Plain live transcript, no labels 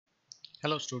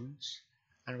Hello students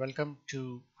and welcome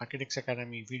to Architects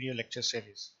Academy video lecture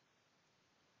series.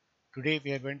 Today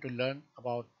we are going to learn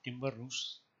about timber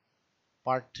roofs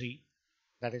part 3,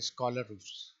 that is collar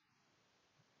roofs.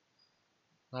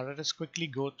 Now let us quickly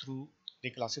go through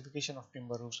the classification of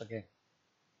timber roofs again.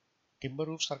 Timber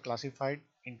roofs are classified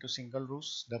into single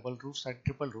roofs, double roofs and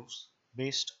triple roofs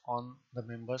based on the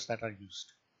members that are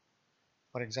used.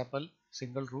 For example,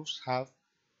 single roofs have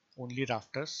only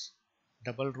rafters,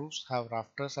 double roofs have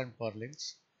rafters and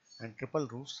purlins, and triple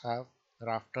roofs have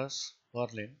rafters,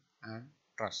 purlin, and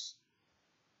truss.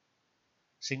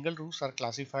 Single roofs are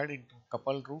classified into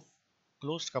couple roof,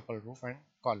 closed couple roof, and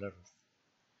collar roof.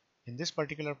 In this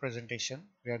particular presentation,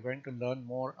 we are going to learn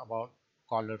more about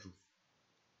collar roof.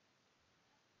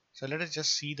 So let us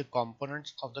just see the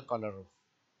components of the collar roof.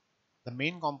 The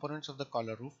main components of the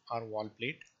collar roof are wall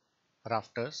plate,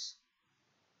 rafters,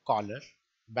 collar,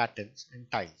 battens, and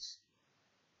tiles.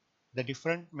 The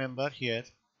different member here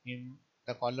in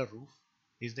the collar roof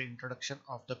is the introduction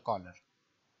of the collar.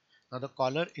 Now the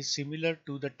collar is similar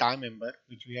to the tie member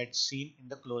which we had seen in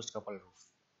the closed couple roof.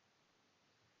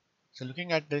 So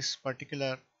looking at this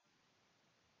particular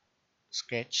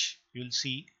sketch, you will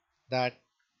see that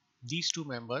these two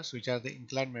members, which are the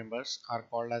inclined members, are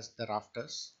called as the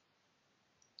rafters.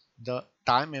 The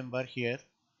tie member here,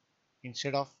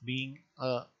 instead of being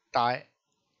a tie,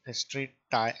 a straight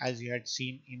tie as you had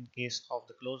seen in case of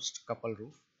the closed couple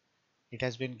roof, it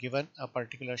has been given a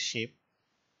particular shape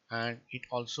and it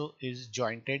also is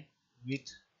jointed with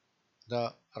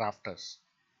the rafters,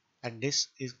 and this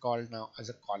is called now as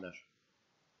a collar.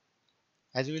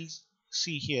 As you will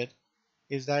see here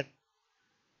is that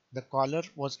the collar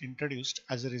was introduced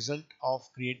as a result of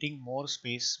creating more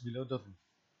space below the roof.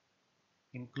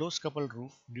 In closed couple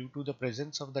roof, due to the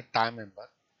presence of the tie member,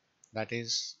 that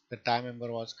is the tie member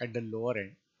was at the lower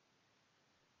end,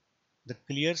 the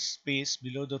clear space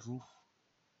below the roof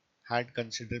had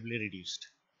considerably reduced.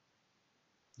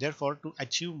 Therefore, to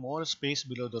achieve more space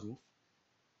below the roof,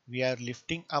 we are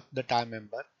lifting up the tie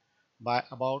member by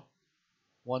about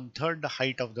 1/3 the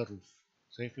height of the roof.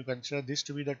 So if you consider this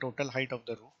to be the total height of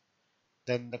the roof,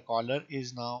 then the collar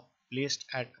is now placed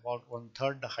at about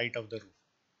 1/3 the height of the roof.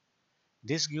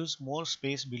 This gives more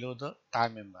space below the tie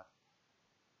member.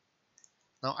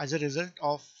 Now as a result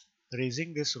of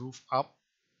raising this roof up,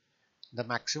 the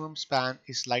maximum span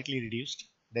is slightly reduced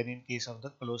than in case of the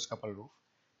closed couple roof,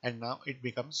 and now it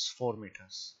becomes 4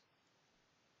 meters.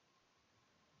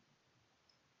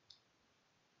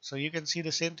 So you can see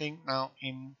the same thing now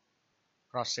in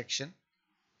cross section.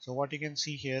 So what you can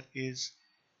see here is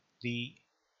the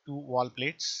two wall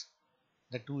plates,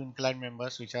 the two inclined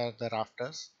members which are the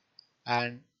rafters,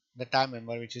 and the tie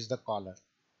member which is the collar.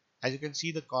 As you can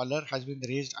see, the collar has been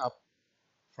raised up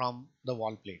from the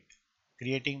wall plate,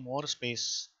 creating more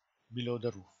space below the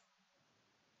roof.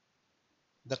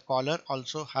 The collar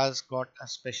also has got a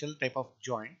special type of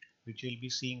joint which we'll be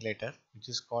seeing later, which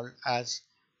is called as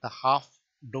the half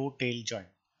dovetail joint.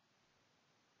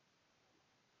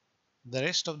 The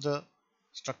rest of the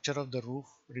structure of the roof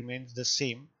remains the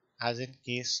same as in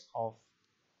case of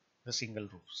the single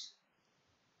roofs.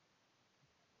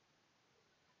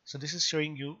 So this is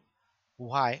showing you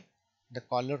why the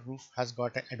collar roof has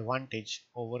got an advantage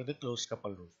over the closed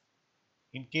couple roof.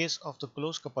 In case of the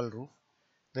closed couple roof,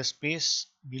 the space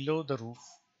below the roof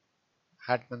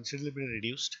had considerably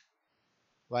reduced,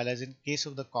 while as in case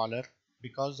of the collar,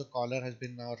 because the collar has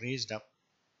been now raised up,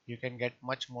 you can get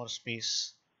much more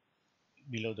space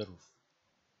below the roof.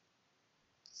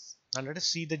 Now let us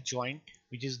see the joint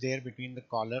which is there between the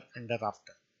collar and the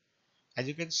rafter. As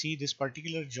you can see, this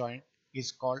particular joint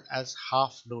is called as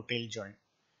half dovetail joint,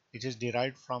 which is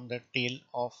derived from the tail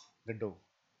of the dove.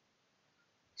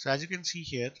 So as you can see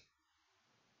here,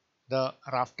 the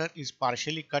rafter is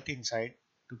partially cut inside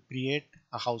to create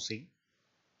a housing,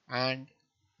 and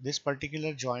this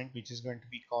particular joint, which is going to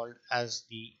be called as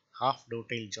the half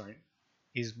dovetail joint,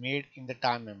 is made in the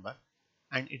tie member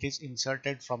and it is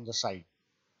inserted from the side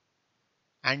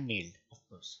and nailed, of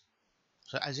course.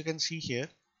 So as you can see here,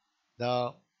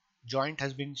 the joint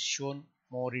has been shown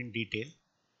more in detail.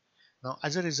 Now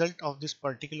as a result of this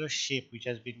particular shape which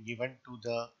has been given to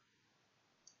the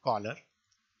collar,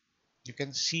 you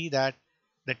can see that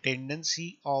the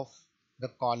tendency of the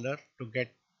collar to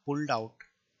get pulled out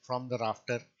from the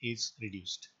rafter is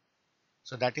reduced.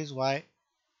 So that is why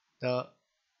the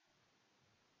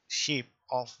shape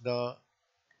of the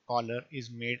collar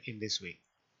is made in this way.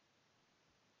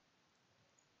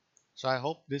 So I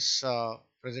hope this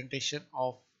presentation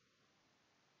of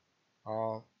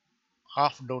uh,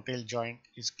 half dovetail joint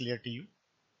is clear to you.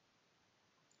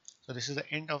 So this is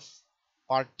the end of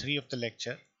part 3 of the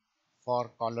lecture for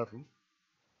collar roof.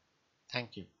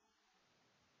 Thank you.